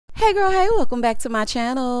Hey girl, hey, welcome back to my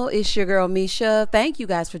channel. It's your girl Misha. Thank you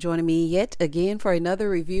guys for joining me yet again for another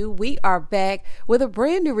review. We are back with a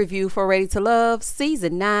brand new review for Ready to Love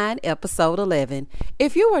Season 9, Episode 11.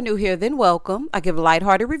 If you are new here, then welcome. I give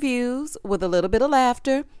lighthearted reviews with a little bit of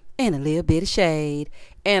laughter and a little bit of shade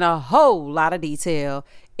and a whole lot of detail.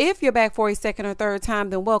 If you're back for a second or third time,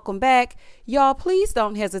 then welcome back. Y'all, please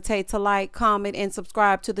don't hesitate to like, comment, and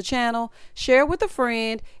subscribe to the channel. Share with a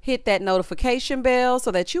friend. Hit that notification bell so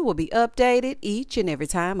that you will be updated each and every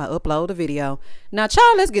time I upload a video. Now,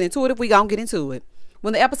 child, let's get into it if we gonna get into it.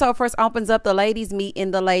 When the episode first opens up, the ladies meet in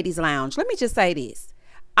the ladies' lounge. Let me just say this.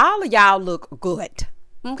 All of y'all look good,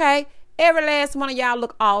 okay? Every last one of y'all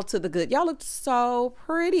look all to the good. Y'all look so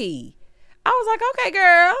pretty. I was like, okay,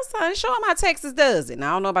 girls, show them how Texas does it. Now,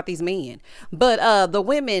 I don't know about these men, but the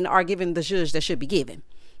women are giving the zhuzh that should be given.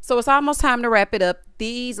 So it's almost time to wrap it up.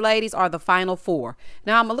 These ladies are the final four.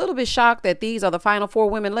 Now, I'm a little bit shocked that these are the final four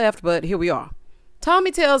women left, but here we are. Tommy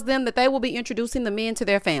tells them that they will be introducing the men to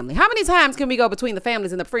their family. How many times can we go between the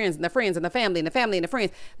families and the friends and the friends and the family and the family and the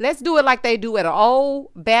friends? Let's do it like they do at an old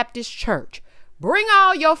Baptist church. Bring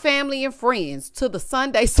all your family and friends to the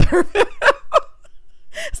Sunday service.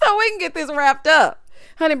 So we can get this wrapped up.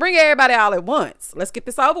 Honey, bring everybody all at once. Let's get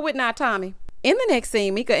this over with now, Tommy. In the next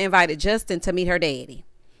scene, Mika invited Justin to meet her daddy.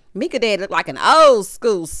 Mika dad looked like an old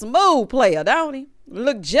school smooth player, don't he?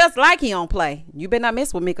 Look just like he don't play. You better not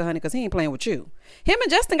mess with Mika, honey, because he ain't playing with you. Him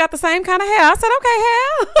and Justin got the same kind of hair. I said,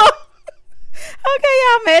 okay, hair. Okay,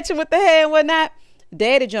 y'all matching with the hair and whatnot.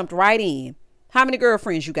 Daddy jumped right in. How many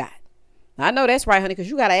girlfriends you got? I know that's right, honey, because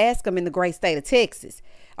you got to ask them in the great state of Texas.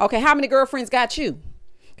 Okay, how many girlfriends got you?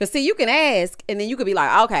 Because, see, you can ask and then you could be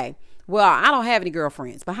like, okay, well, I don't have any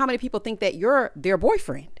girlfriends. But how many people think that you're their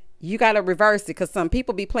boyfriend? You got to reverse it because some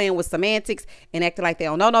people be playing with semantics and acting like they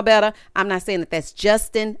don't know no better. I'm not saying that that's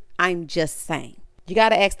Justin. I'm just saying you got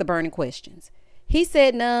to ask the burning questions. He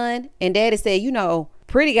said none. And daddy said, you know,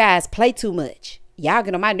 pretty guys play too much. Y'all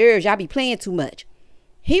get on my nerves. Y'all be playing too much.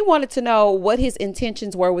 He wanted to know what his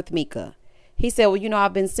intentions were with Mika. He said, well, you know,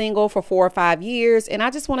 I've been single for 4 or 5 years and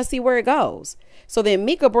I just want to see where it goes. So then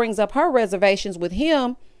Mika brings up her reservations with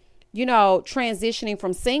him, you know, transitioning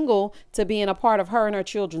from single to being a part of her and her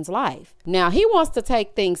children's life. Now, he wants to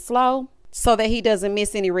take things slow so that he doesn't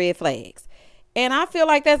miss any red flags. And I feel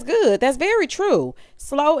like that's good. That's very true.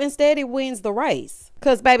 Slow and steady wins the race.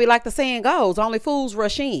 Because, baby, like the saying goes, only fools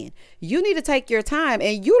rush in. You need to take your time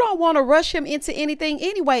and you don't want to rush him into anything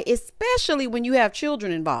anyway, especially when you have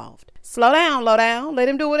children involved. Slow down, low down. Let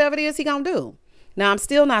him do whatever it is he gonna do. Now, I'm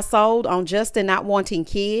still not sold on Justin not wanting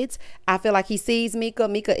kids. I feel like he sees Mika.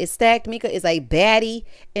 Mika is stacked. Mika is a baddie.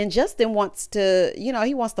 And Justin wants to, you know,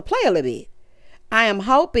 he wants to play a little bit. I am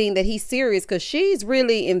hoping that he's serious because she's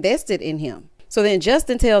really invested in him. So then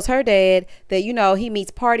Justin tells her dad that, you know, he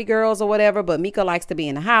meets party girls or whatever, but Mika likes to be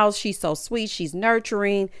in the house. She's so sweet. She's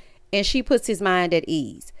nurturing. And she puts his mind at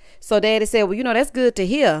ease. So daddy said, well, you know, that's good to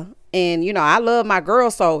hear. And, you know, I love my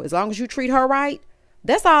girl. So as long as you treat her right,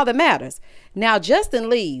 that's all that matters. Now, Justin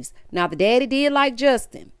leaves. Now, the daddy did like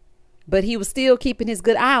Justin, but he was still keeping his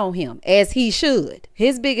good eye on him, as he should.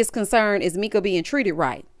 His biggest concern is Mika being treated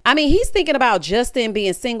right. I mean, he's thinking about Justin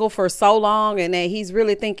being single for so long and that he's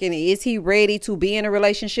really thinking, is he ready to be in a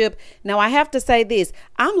relationship? Now, I have to say this.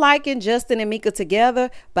 I'm liking Justin and Mika together,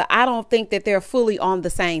 but I don't think that they're fully on the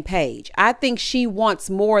same page. I think she wants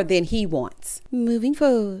more than he wants. Moving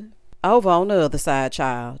forward. Over on the other side,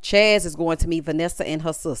 child, Chaz is going to meet Vanessa and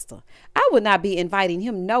her sister. I would not be inviting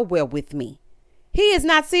him nowhere with me. He is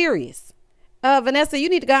not serious. Vanessa, you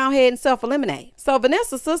need to go ahead and self-eliminate. So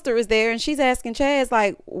Vanessa's sister is there and she's asking Chaz,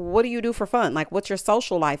 like, what do you do for fun? Like, what's your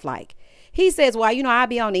social life like? He says, well, you know, I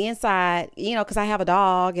be on the inside, you know, because I have a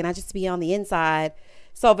dog and I just be on the inside.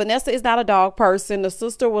 So Vanessa is not a dog person. The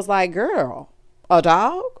sister was like, girl, a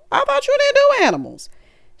dog? I thought you didn't do animals.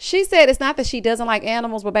 She said it's not that she doesn't like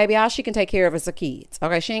animals, but baby, all she can take care of is her kids.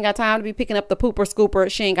 Okay, she ain't got time to be picking up the pooper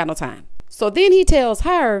scooper. She ain't got no time. So then he tells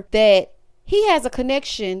her that he has a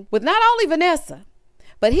connection with not only Vanessa,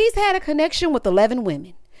 but he's had a connection with 11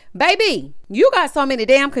 women. Baby, you got so many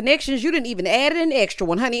damn connections, you didn't even add an extra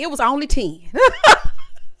one, honey. It was only 10.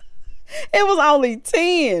 It was only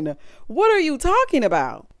 10. What are you talking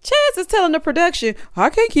about? Chaz is telling the production, I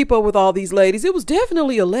can't keep up with all these ladies. It was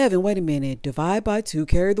definitely 11. Wait a minute. Divide by 2,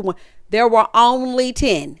 carry the 1. There were only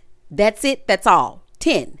 10. That's it. That's all.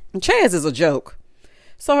 10. And Chaz is a joke.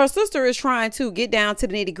 So her sister is trying to get down to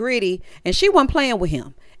the nitty gritty and she wasn't playing with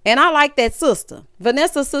him. And I like that sister.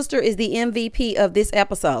 Vanessa's sister is the MVP of this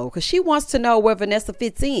episode because she wants to know where Vanessa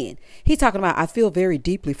fits in. He's talking about, I feel very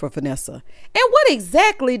deeply for Vanessa. And what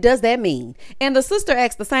exactly does that mean? And the sister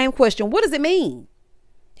asks the same question. What does it mean?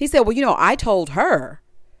 He said, well, I told her.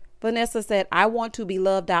 Vanessa said, I want to be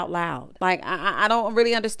loved out loud. Like, I don't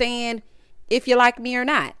really understand if you like me or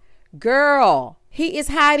not. Girl, he is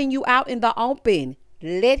hiding you out in the open.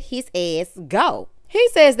 Let his ass go. He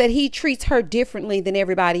says that he treats her differently than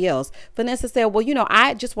everybody else. Vanessa said, well,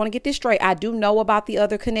 I just want to get this straight. I do know about the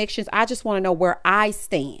other connections. I just want to know where I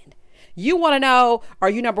stand. You want to know, are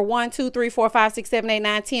you number 1, 2, 3, 4, 5, 6, 7, 8,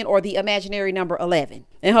 9, 10, or the imaginary number 11?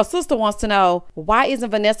 And her sister wants to know, why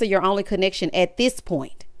isn't Vanessa your only connection at this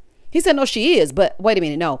point? He said, no, she is. But wait a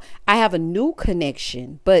minute. No, I have a new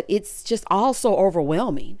connection, but it's just all so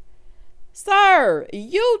overwhelming. Sir,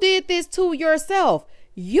 you did this to yourself.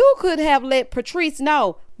 You could have let Patrice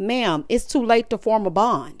know, ma'am, it's too late to form a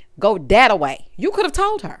bond. Go that away. You could have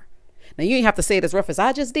told her. Now, you didn't have to say it as rough as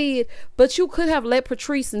I just did, but you could have let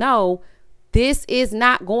Patrice know this is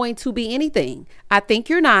not going to be anything. I think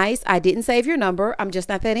you're nice. I didn't save your number. I'm just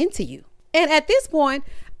not that into you. And at this point,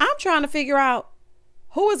 I'm trying to figure out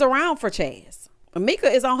who is around for Chaz. Mika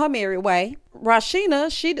is on her merry way.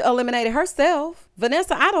 Rashina, she eliminated herself.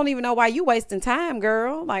 Vanessa, I don't even know why you wasting time,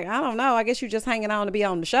 girl. Like, I don't know. I guess you just hanging on to be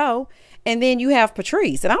on the show. And then you have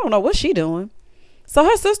Patrice, and I don't know what she doing. So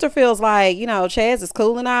her sister feels like, Chaz is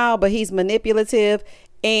cool and all, but he's manipulative,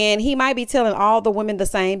 and he might be telling all the women the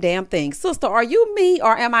same damn thing. Sister, are you me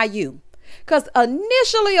or am I you? Because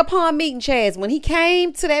initially upon meeting Chaz, when he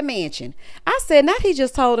came to that mansion, I said, not he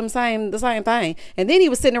just told him the same thing. And then he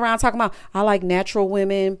was sitting around talking about, I like natural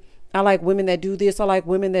women. I like women that do this. I like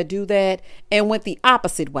women that do that. And went the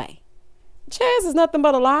opposite way. Chaz is nothing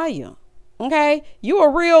but a liar. Okay? You a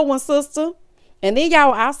real one, sister. And then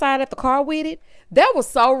y'all were outside at the car with it. That was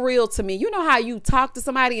so real to me. You know how you talk to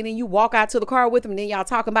somebody and then you walk out to the car with them and then y'all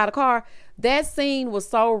talking about a car? That scene was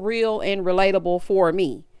so real and relatable for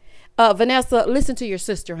me. Vanessa, listen to your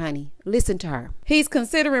sister, honey. Listen to her. He's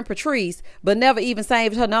considering Patrice, but never even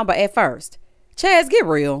saved her number at first. Chaz, get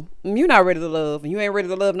real. You're not ready to love, and you ain't ready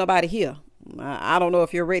to love nobody here. I don't know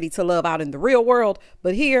if you're ready to love out in the real world,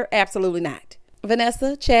 but here, absolutely not.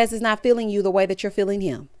 Vanessa, Chaz is not feeling you the way that you're feeling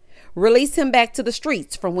him. Release him back to the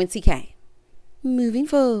streets from whence he came. Moving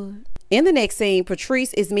forward. In the next scene,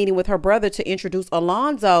 Patrice is meeting with her brother to introduce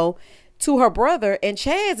Alonzo to her brother, and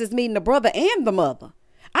Chaz is meeting the brother and the mother.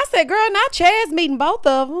 I said, girl, not Chaz meeting both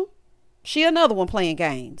of them. She another one playing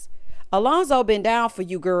games. Alonzo been down for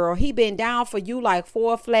you, girl. He been down for you like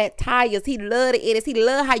 4 flat tires. He love the edits. He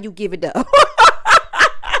love how you give it up.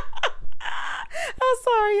 I'm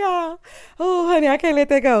sorry, y'all. Oh, honey, I can't let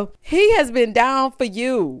that go. He has been down for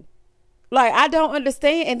you. Like, I don't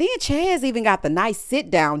understand. And then Chaz even got the nice sit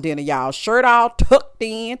down dinner, y'all. Shirt all tucked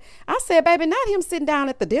in. I said, baby, not him sitting down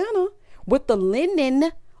at the dinner with the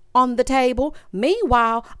linen on the table.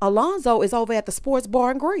 Meanwhile, Alonzo is over at the sports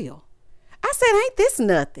bar and grill. I said, ain't this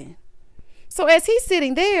nothing? So as he's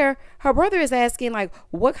sitting there, her brother is asking, like,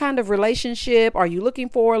 what kind of relationship are you looking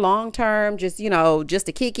for long term? Just, just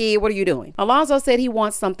to kick it. What are you doing? Alonzo said he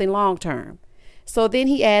wants something long term. So then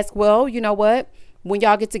he asked, well, you know what? When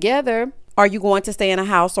y'all get together, are you going to stay in a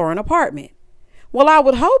house or an apartment? Well, I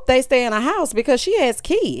would hope they stay in a house because she has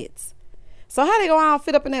kids. So how they gonna all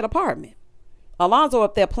fit up in that apartment? Alonzo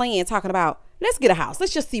up there playing, talking about, let's get a house.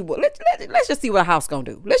 Let's just see what a house gonna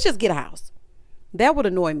do. Let's just get a house. That would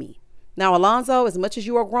annoy me. Now, Alonzo, as much as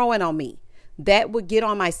you are growing on me, that would get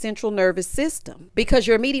on my central nervous system because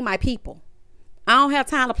you're meeting my people. I don't have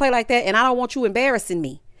time to play like that, and I don't want you embarrassing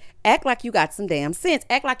me. Act like you got some damn sense.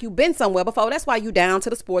 Act like you've been somewhere before. That's why you down to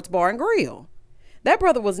the sports bar and grill. That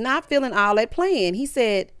brother was not feeling all that playing. He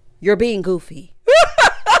said, you're being goofy.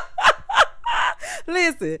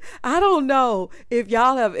 Listen, I don't know if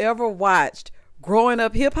y'all have ever watched Growing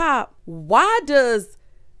Up Hip Hop. Why does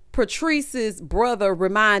Patrice's brother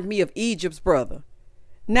remind me of Egypt's brother?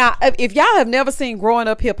 Now, if y'all have never seen Growing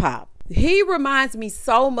Up Hip Hop, he reminds me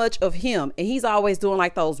so much of him. And he's always doing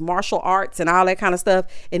like those martial arts and all that kind of stuff.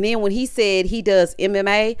 And then when he said he does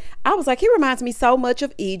MMA, I was like, he reminds me so much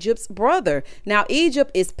of Egypt's brother. Now,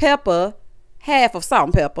 Egypt is Pepper, half of Salt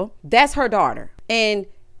and Pepper. That's her daughter. And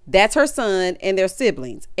that's her son and their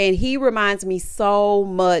siblings. And he reminds me so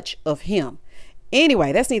much of him.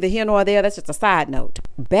 Anyway, that's neither here nor there. That's just a side note.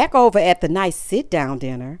 Back over at the nice sit-down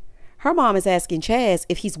dinner, her mom is asking Chaz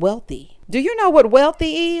if he's wealthy. Do you know what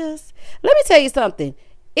wealthy is? Let me tell you something.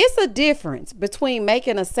 It's a difference between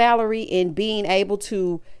making a salary and being able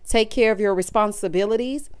to take care of your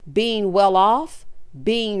responsibilities, being well off,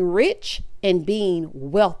 being rich, and being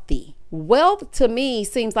wealthy. Wealth to me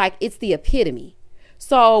seems like it's the epitome.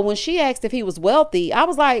 So when she asked if he was wealthy, I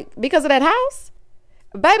was like, because of that house?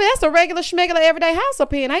 Baby, that's a regular schmegular everyday house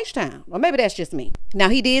up here in H-Town. Or maybe that's just me. Now,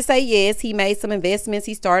 he did say yes, he made some investments.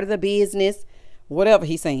 He started a business. whatever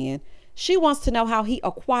he's saying. She wants to know how he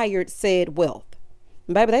acquired said wealth.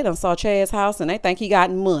 Baby, they done saw Chad's house and they think he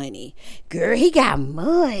got money. Girl, he got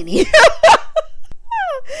money.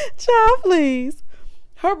 Child, please.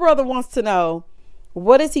 Her brother wants to know,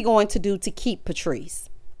 what is he going to do to keep Patrice?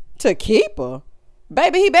 To keep her?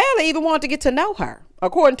 Baby, he barely even wanted to get to know her,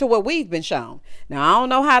 according to what we've been shown. Now, I don't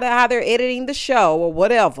know how they're editing the show or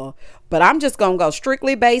whatever, but I'm just going to go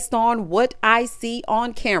strictly based on what I see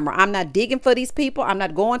on camera. I'm not digging for these people. I'm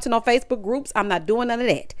not going to no Facebook groups. I'm not doing none of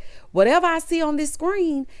that. Whatever I see on this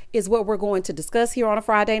screen is what we're going to discuss here on a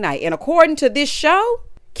Friday night. And according to this show,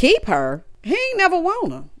 keep her. He ain't never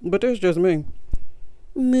want her. But that's just me.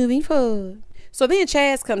 Moving forward. So then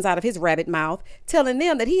Chaz comes out of his rabbit mouth telling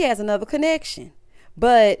them that he has another connection.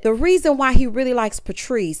 But the reason why he really likes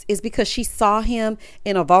Patrice is because she saw him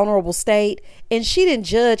in a vulnerable state and she didn't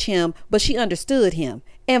judge him, but she understood him.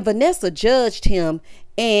 And Vanessa judged him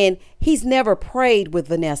and he's never prayed with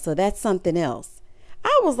Vanessa. That's something else.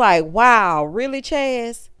 I was like, wow, really,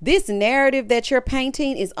 Chaz? This narrative that you're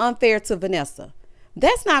painting is unfair to Vanessa.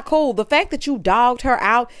 That's not cool. The fact that you dogged her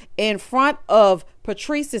out in front of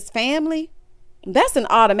Patrice's family, that's an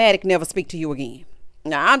automatic never speak to you again.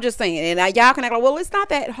 Now, I'm just saying, and y'all can act like, well, it's not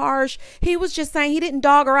that harsh. He was just saying he didn't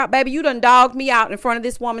dog her out. Baby, you done dogged me out in front of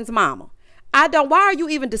this woman's mama. Why are you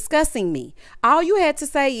even discussing me? All you had to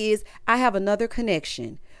say is, I have another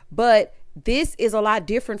connection, but this is a lot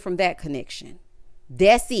different from that connection.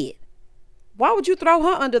 That's it. Why would you throw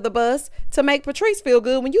her under the bus to make Patrice feel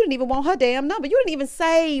good when you didn't even want her damn number? You didn't even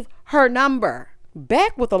save her number.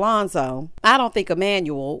 Back with Alonzo, I don't think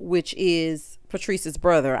Emmanuel, which is Patrice's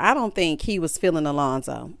brother, I don't think he was feeling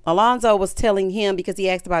Alonzo. Alonzo was telling him, because he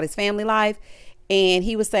asked about his family life, and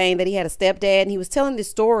he was saying that he had a stepdad, and he was telling this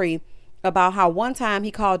story about how one time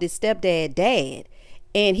he called his stepdad dad,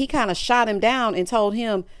 and he kind of shot him down and told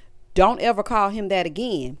him, don't ever call him that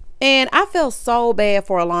again. And I felt so bad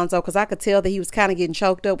for Alonzo because I could tell that he was kind of getting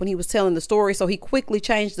choked up when he was telling the story. So he quickly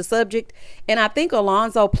changed the subject. And I think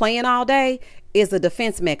Alonzo playing all day is a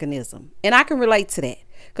defense mechanism. And I can relate to that.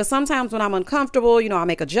 Because sometimes when I'm uncomfortable, I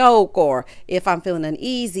make a joke, or if I'm feeling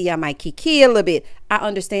uneasy, I might kiki a little bit. I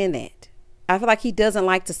understand that. I feel like he doesn't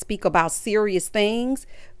like to speak about serious things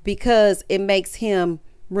because it makes him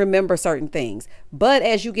remember certain things. But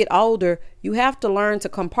as you get older, you have to learn to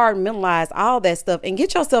compartmentalize all that stuff and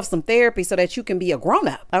get yourself some therapy so that you can be a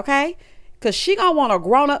grown-up, okay? Because she gonna want a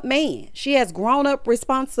grown-up man. She has grown-up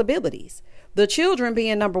responsibilities, the children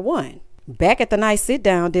being number one. Back at the nice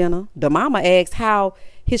sit-down dinner, the mama asked how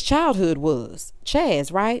his childhood was.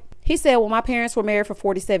 Chaz, right? He said, well, my parents were married for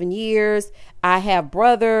 47 years. I have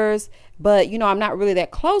brothers, but I'm not really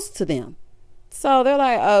that close to them. So they're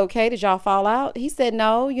like, okay, did y'all fall out? He said,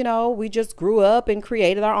 no, we just grew up and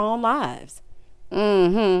created our own lives.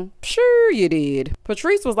 Sure you did.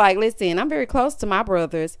 Patrice was like, listen, I'm very close to my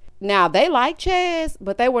brothers. Now, they like Chaz,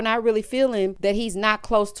 but they were not really feeling that he's not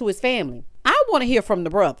close to his family. I want to hear from the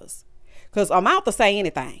brothers because I'm out to say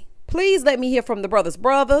anything. Please let me hear from the brothers.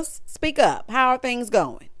 Brothers, speak up. How are things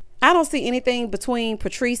going? I don't see anything between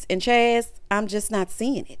Patrice and Chaz. I'm just not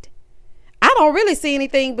seeing it. I don't really see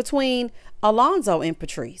anything between Alonzo and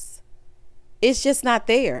Patrice. It's just not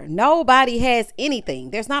there. Nobody has anything.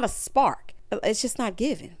 There's not a spark. It's just not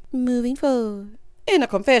given. Moving forward. In a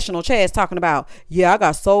confessional, Chaz talking about, yeah, I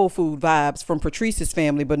got soul food vibes from Patrice's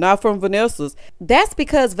family, but not from Vanessa's. That's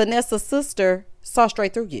because Vanessa's sister saw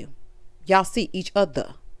straight through you. Y'all see each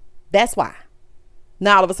other. That's why.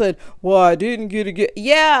 Now all of a sudden, well, I didn't get.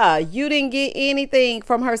 Yeah, you didn't get anything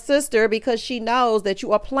from her sister because she knows that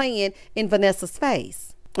you are playing in Vanessa's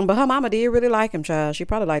face. But her mama did really like him, child. She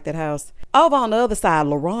probably liked that house. Over on the other side,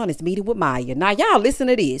 LaRon is meeting with Maya. Now, y'all listen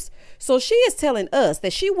to this. So she is telling us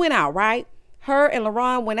that she went out, right? Her and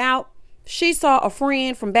LaRon went out. She saw a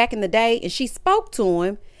friend from back in the day and she spoke to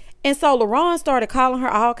him. And so LaRon started calling her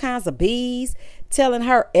all kinds of B's, telling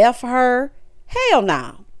her F her. Hell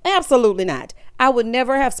no. Absolutely not. I would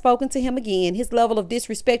never have spoken to him again. His level of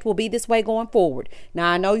disrespect will be this way going forward. Now,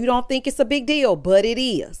 I know you don't think it's a big deal, but it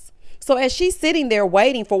is. So as she's sitting there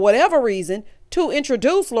waiting for whatever reason to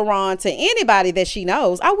introduce LaRon to anybody that she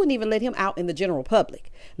knows, I wouldn't even let him out in the general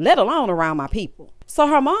public, let alone around my people. So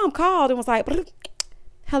her mom called and was like,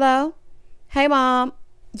 hello? Hey, Mom.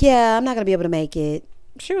 Yeah, I'm not going to be able to make it.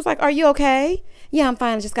 She was like, are you okay? Yeah, I'm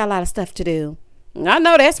fine. I just got a lot of stuff to do. I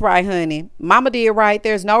know that's right, honey. Mama did right.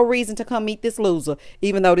 There's no reason to come meet this loser,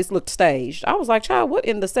 even though this looked staged. I was like, child, what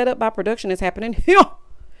in the setup by production is happening here?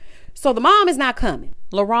 So the mom is not coming.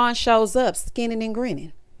 LaRon shows up, skinning and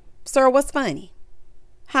grinning. Sir, what's funny?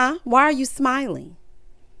 Huh? Why are you smiling?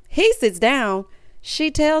 He sits down.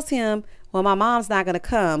 She tells him, Well, my mom's not going to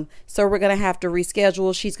come, so we're going to have to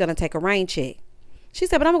reschedule. She's going to take a rain check. She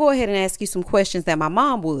said, but I'm going to go ahead and ask you some questions that my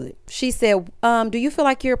mom would. She said, do you feel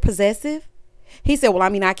like you're possessive? He said, well, I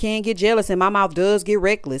mean, I can get jealous and my mouth does get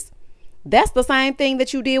reckless. That's the same thing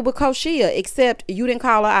that you did with Koshia, except you didn't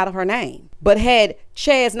call her out of her name. But had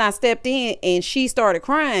Chaz not stepped in and she started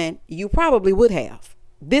crying, you probably would have.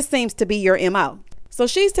 This seems to be your MO. So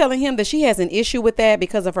she's telling him that she has an issue with that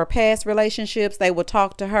because of her past relationships. They would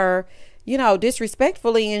talk to her,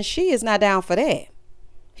 disrespectfully, and she is not down for that.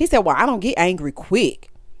 He said, well, I don't get angry quick.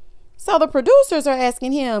 So the producers are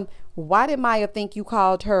asking him, why did Maya think you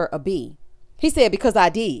called her a B? He said, because I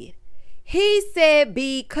did. He said,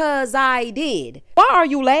 because I did. Why are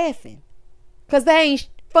you laughing? Because they ain't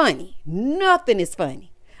funny. Nothing is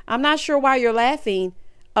funny. I'm not sure why you're laughing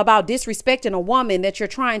about disrespecting a woman that you're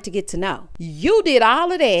trying to get to know. You did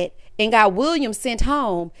all of that and got William sent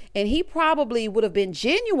home, and he probably would have been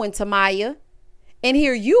genuine to Maya. And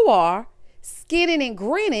here you are, skinning and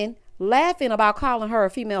grinning, laughing about calling her a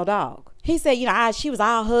female dog. He said, she was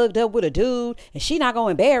all hugged up with a dude and she not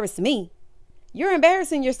gonna embarrass me. You're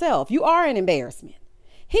embarrassing yourself. You are an embarrassment.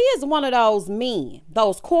 He is one of those men,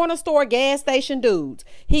 those corner store gas station dudes.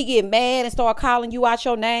 He get mad and start calling you out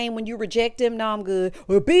your name when you reject him. No, I'm good.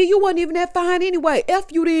 Well, B, you wasn't even that fine anyway. F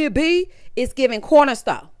you did, B. It's giving corner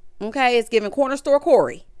store. Okay, it's giving corner store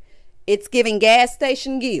Corey. It's giving gas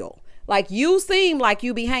station Gil. Like, you seem like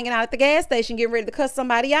you be hanging out at the gas station getting ready to cuss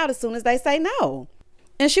somebody out as soon as they say no.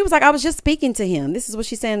 And she was like, I was just speaking to him. This is what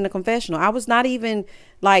she said in the confessional. I was not even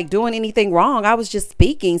like doing anything wrong. I was just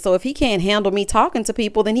speaking. So if he can't handle me talking to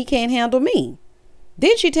people, then he can't handle me.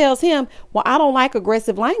 Then she tells him, well, I don't like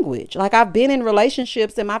aggressive language. Like, I've been in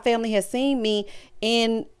relationships and my family has seen me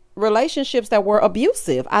in relationships that were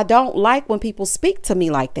abusive. I don't like when people speak to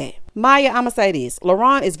me like that. Maya, I'm gonna say this.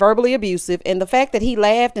 Laurent is verbally abusive, and the fact that he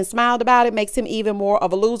laughed and smiled about it makes him even more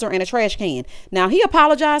of a loser and a trash can. Now, he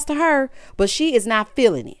apologized to her, but she is not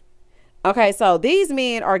feeling it. Okay, so these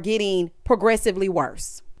men are getting progressively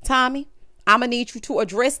worse. Tommy, I'm gonna need you to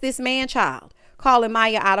address this man-child calling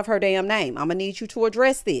Maya out of her damn name. I'm gonna need you to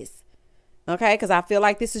address this. Okay, because I feel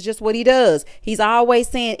like this is just what he does. He's always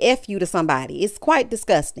saying F you to somebody. It's quite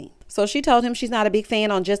disgusting. So she told him she's not a big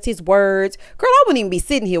fan on just his words. Girl, I wouldn't even be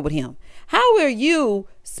sitting here with him. How are you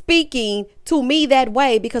speaking to me that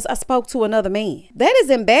way because I spoke to another man? That is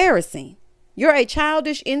embarrassing. You're a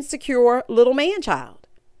childish, insecure little man-child.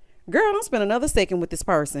 Girl, don't spend another second with this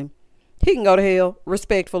person. He can go to hell,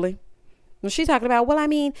 respectfully. When she talking about, well, I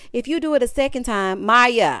mean, if you do it a second time,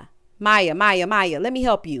 Maya, let me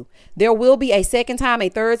help you. There will be a second time, a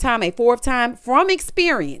third time, a fourth time from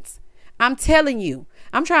experience. I'm telling you,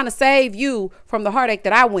 I'm trying to save you from the heartache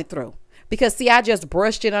that I went through. Because, see, I just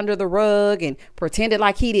brushed it under the rug and pretended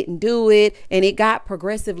like he didn't do it. And it got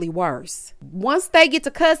progressively worse. Once they get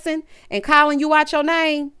to cussing and calling you out your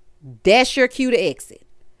name, that's your cue to exit.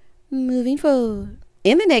 Moving forward.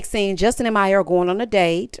 In the next scene, Justin and Maya are going on a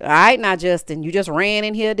date. All right, now, Justin, you just ran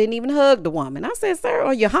in here, didn't even hug the woman. I said, sir,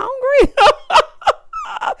 are you hungry?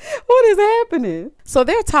 What is happening? So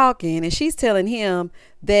they're talking and she's telling him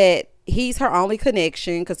that he's her only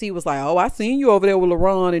connection because he was like, oh, I seen you over there with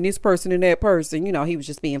LaRon and this person and that person. He was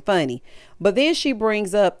just being funny. But then she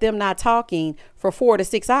brings up them not talking for 4 to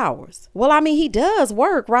 6 hours. Well, I mean, he does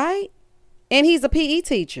work, right? And he's a PE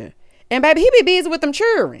teacher. And baby, he be busy with them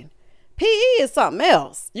children. PE is something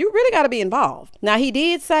else. You really got to be involved. Now, he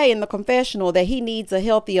did say in the confessional that he needs a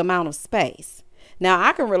healthy amount of space. Now,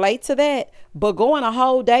 I can relate to that, but going a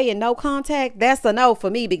whole day and no contact, that's a no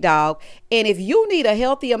for me, big dog. And if you need a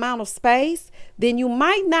healthy amount of space, then you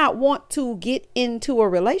might not want to get into a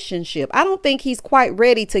relationship. I don't think he's quite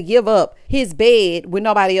ready to give up his bed with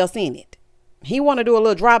nobody else in it. He want to do a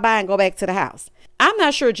little drive-by and go back to the house. I'm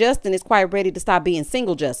not sure Justin is quite ready to stop being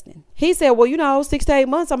single Justin. He said, well, 6 to 8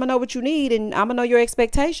 months, I'm going to know what you need and I'm going to know your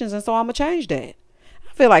expectations. And so I'm going to change that.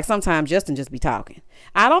 I feel like sometimes Justin just be talking.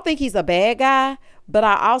 I don't think he's a bad guy, but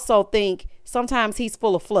I also think sometimes he's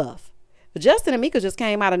full of fluff. Justin and Mika just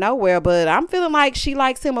came out of nowhere, but I'm feeling like she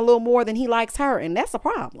likes him a little more than he likes her. And that's a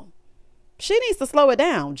problem. She needs to slow it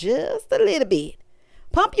down just a little bit.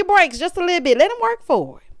 Pump your brakes just a little bit. Let him work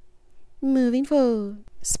for it. Moving forward.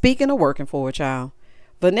 Speaking of working for it, child,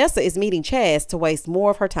 Vanessa is meeting Chaz to waste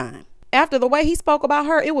more of her time. After the way he spoke about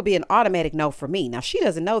her, it would be an automatic no for me. Now, she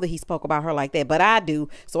doesn't know that he spoke about her like that, but I do.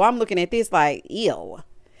 So I'm looking at this like, ew.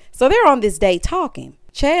 So they're on this date talking.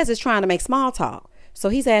 Chaz is trying to make small talk. So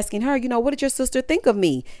he's asking her, what did your sister think of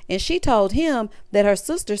me? And she told him that her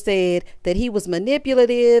sister said that he was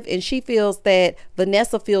manipulative and she feels that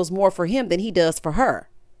Vanessa feels more for him than he does for her.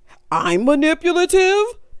 I'm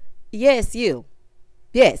manipulative? Yes, you.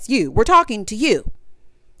 Yes, you. We're talking to you.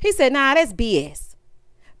 He said, nah, that's BS.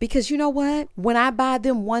 Because you know what? When I buy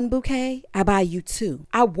them one bouquet, I buy you two.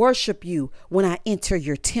 I worship you when I enter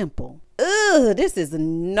your temple. Ugh, this is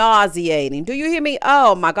nauseating. Do you hear me?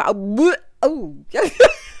 Oh my God. Oh,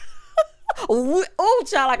 oh,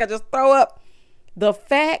 child, I could just throw up. The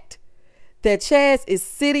fact that Chaz is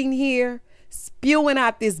sitting here spewing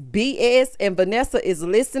out this BS and Vanessa is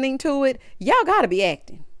listening to it, y'all gotta be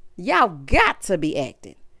acting. Y'all got to be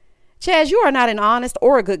acting. Chaz, you are not an honest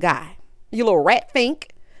or a good guy. You little rat fink.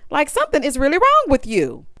 Like something is really wrong with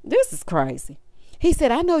you. This is crazy. He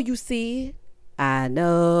said, I know you see it. I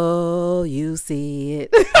know you see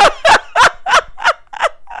it.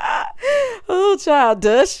 Oh, child,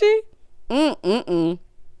 does she? Then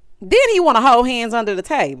he want to hold hands under the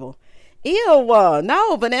table. Ew,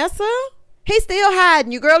 no, Vanessa. He's still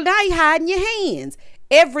hiding you, girl. Now he hiding your hands.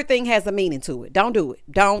 Everything has a meaning to it. Don't do it.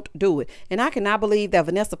 Don't do it. And I cannot believe that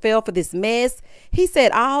Vanessa fell for this mess. He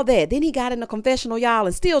said all that. Then he got in the confessional, y'all,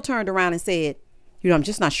 and still turned around and said, you know, I'm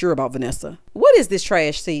just not sure about Vanessa. What is this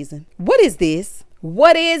trash season? What is this?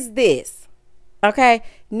 What is this? Okay.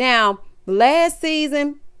 Now, last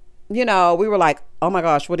season, you know, we were like, oh my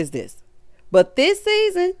gosh, what is this? But this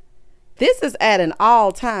season, this is at an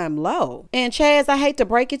all-time low. And Chaz, I hate to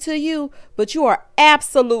break it to you, but you are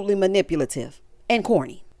absolutely manipulative and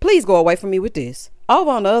corny. Please go away from me with this.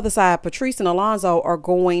 Over on the other side, Patrice and Alonzo are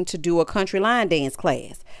going to do a country line dance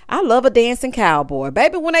class. I love a dancing cowboy.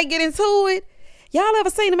 Baby, when they get into it, y'all ever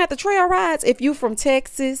seen them at the trail rides? If you from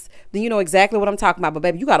Texas, then you know exactly what I'm talking about. But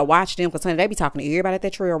baby, you got to watch them because, honey, they be talking to everybody at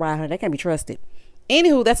that trail ride. Honey, they can't be trusted.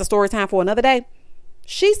 Anywho, that's a story time for another day.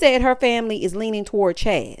 She said her family is leaning toward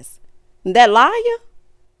Chaz. That liar?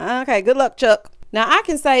 Okay, good luck, Chuck. Now, I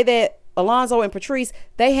can say that Alonzo and Patrice,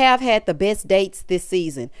 they have had the best dates this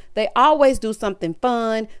season. They always do something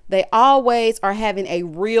fun. They always are having a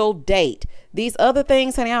real date. These other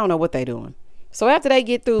things, honey, I don't know what they're doing. So after they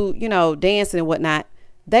get through, you know, dancing and whatnot,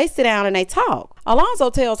 they sit down and they talk. Alonzo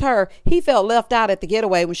tells her he felt left out at the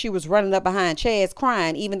getaway when she was running up behind Chaz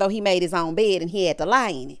crying, even though he made his own bed and he had to lie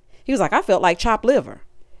in it. He was like, I felt like chopped liver.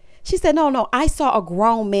 She said, no, I saw a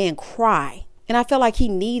grown man cry and I felt like he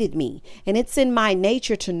needed me. And it's in my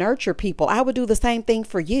nature to nurture people. I would do the same thing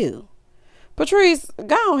for you. Patrice,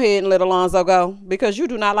 go ahead and let Alonzo go because you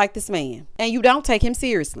do not like this man and you don't take him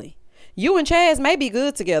seriously. You and Chaz may be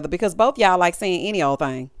good together because both y'all like saying any old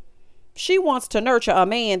thing. She wants to nurture a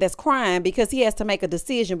man that's crying because he has to make a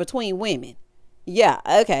decision between women. Yeah,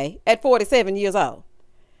 okay, at 47 years old.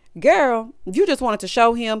 Girl, you just wanted to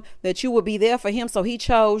show him that you would be there for him, so he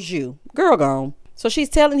chose you. Girl gone. So she's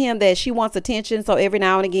telling him that she wants attention, so every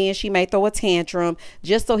now and again she may throw a tantrum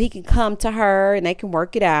just so he can come to her and they can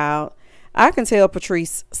work it out. I can tell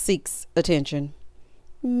Patrice seeks attention.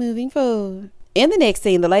 Moving forward. In the next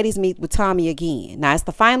scene, the ladies meet with Tommy again. Now it's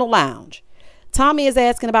the final lounge. Tommy is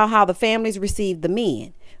asking about how the families received the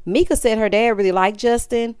men. Mika said her dad really liked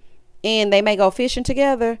Justin and they may go fishing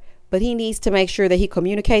together, but he needs to make sure that he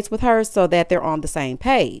communicates with her so that they're on the same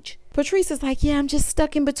page. Patrice is like, yeah, I'm just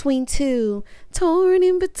stuck in between two. Torn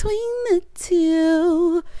in between the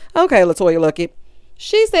two. Okay, LaToya Luckett.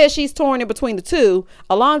 She says she's torn in between the two.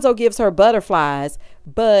 Alonzo gives her butterflies,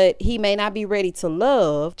 but he may not be ready to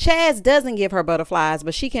love. Chaz doesn't give her butterflies,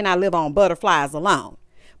 but she cannot live on butterflies alone.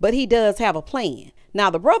 But he does have a plan. Now,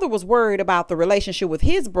 the brother was worried about the relationship with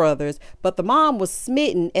his brothers, but the mom was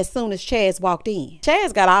smitten as soon as Chaz walked in.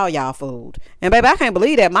 Chaz got all y'all fooled. And baby, I can't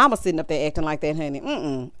believe that mama sitting up there acting like that,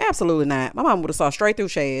 honey. Absolutely not. My mom would have saw straight through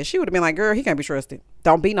Chaz. She would have been like, girl, he can't be trusted.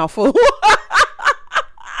 Don't be no fool.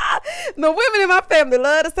 The women in my family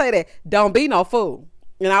love to say that. Don't be no fool.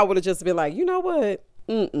 And I would have just been like, you know what?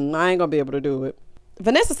 I ain't gonna be able to do it.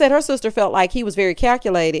 Vanessa said her sister felt like he was very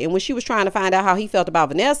calculated. And when she was trying to find out how he felt about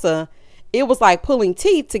Vanessa, it was like pulling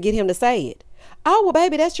teeth to get him to say it. Oh, well,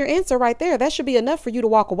 baby, that's your answer right there. That should be enough for you to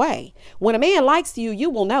walk away. When a man likes you, you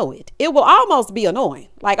will know it. It will almost be annoying.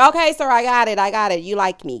 Like, okay, sir, I got it. You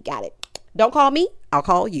like me. Got it. Don't call me. I'll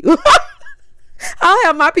call you. I'll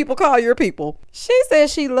have my people call your people. She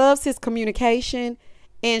says she loves his communication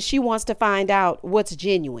and she wants to find out what's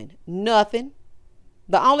genuine. Nothing.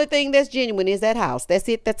 The only thing that's genuine is that house. That's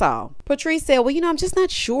it. That's all. Patrice said, well, I'm just not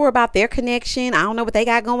sure about their connection. I don't know what they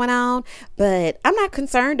got going on, but I'm not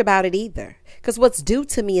concerned about it either because what's due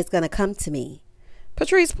to me is going to come to me.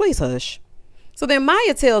 Patrice, please hush. So then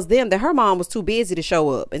Maya tells them that her mom was too busy to show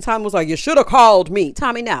up. And Tommy was like, you should have called me.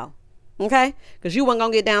 Tommy, no. Okay? Because you weren't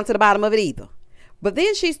going to get down to the bottom of it either. But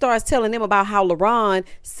then she starts telling them about how LaRon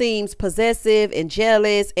seems possessive and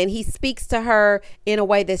jealous and he speaks to her in a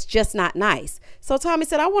way that's just not nice. So Tommy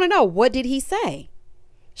said, I want to know, what did he say?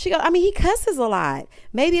 She goes, I mean, he cusses a lot.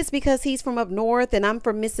 Maybe it's because he's from up north and I'm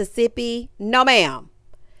from Mississippi. No, ma'am.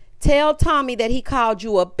 Tell Tommy that he called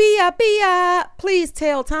you a bia. Please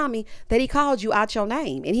tell Tommy that he called you out your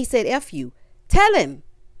name and he said F you. Tell him.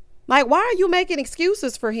 Like, why are you making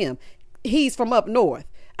excuses for him? He's from up north.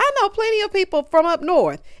 I know plenty of people from up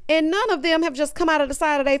north, and none of them have just come out of the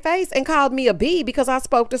side of their face and called me a B because I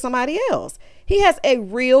spoke to somebody else. He has a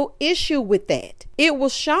real issue with that. It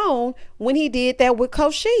was shown when he did that with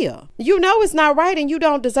Koshia. You know it's not right and you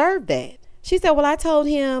don't deserve that. She said, well, I told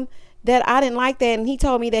him that I didn't like that and he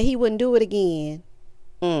told me that he wouldn't do it again.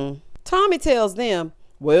 Tommy tells them,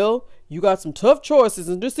 well, you got some tough choices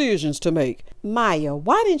and decisions to make. Maya,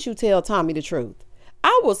 why didn't you tell Tommy the truth?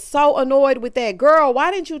 I was so annoyed with that. Girl, why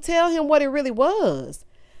didn't you tell him what it really was?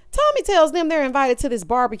 Tommy tells them they're invited to this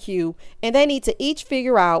barbecue and they need to each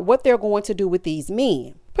figure out what they're going to do with these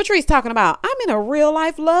men. Patrice talking about, I'm in a real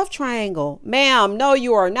life love triangle. Ma'am, no,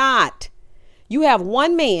 you are not. You have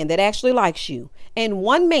one man that actually likes you and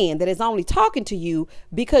one man that is only talking to you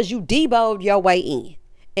because you deboed your way in.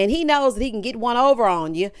 And he knows that he can get one over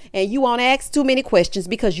on you and you won't ask too many questions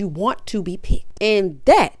because you want to be picked. And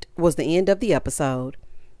that was the end of the episode.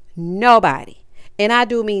 Nobody, and I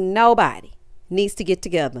do mean nobody, needs to get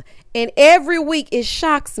together. And every week it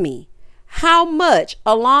shocks me how much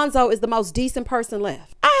Alonzo is the most decent person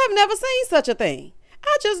left. I have never seen such a thing.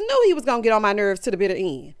 I just knew he was going to get on my nerves to the bitter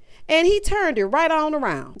end. And he turned it right on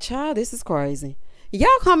around. Child, this is crazy. Y'all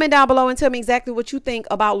comment down below and tell me exactly what you think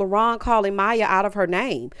about LaRon calling Maya out of her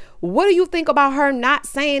name. What do you think about her not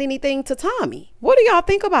saying anything to Tommy? What do y'all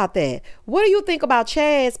think about that? What do you think about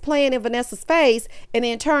Chaz playing in Vanessa's face and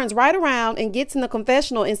then turns right around and gets in the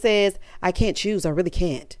confessional and says, I can't choose. I really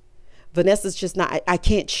can't. Vanessa's just not, I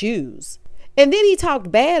can't choose. And then he talked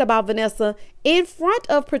bad about Vanessa in front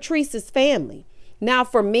of Patrice's family. Now,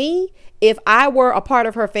 for me, if I were a part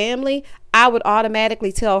of her family, I would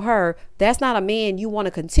automatically tell her that's not a man you want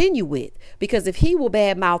to continue with, because if he will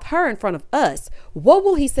badmouth her in front of us, what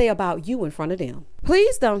will he say about you in front of them?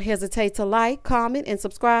 Please don't hesitate to like, comment, and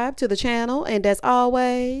subscribe to the channel. And as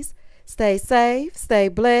always, stay safe, stay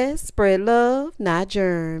blessed, spread love, not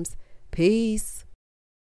germs. Peace.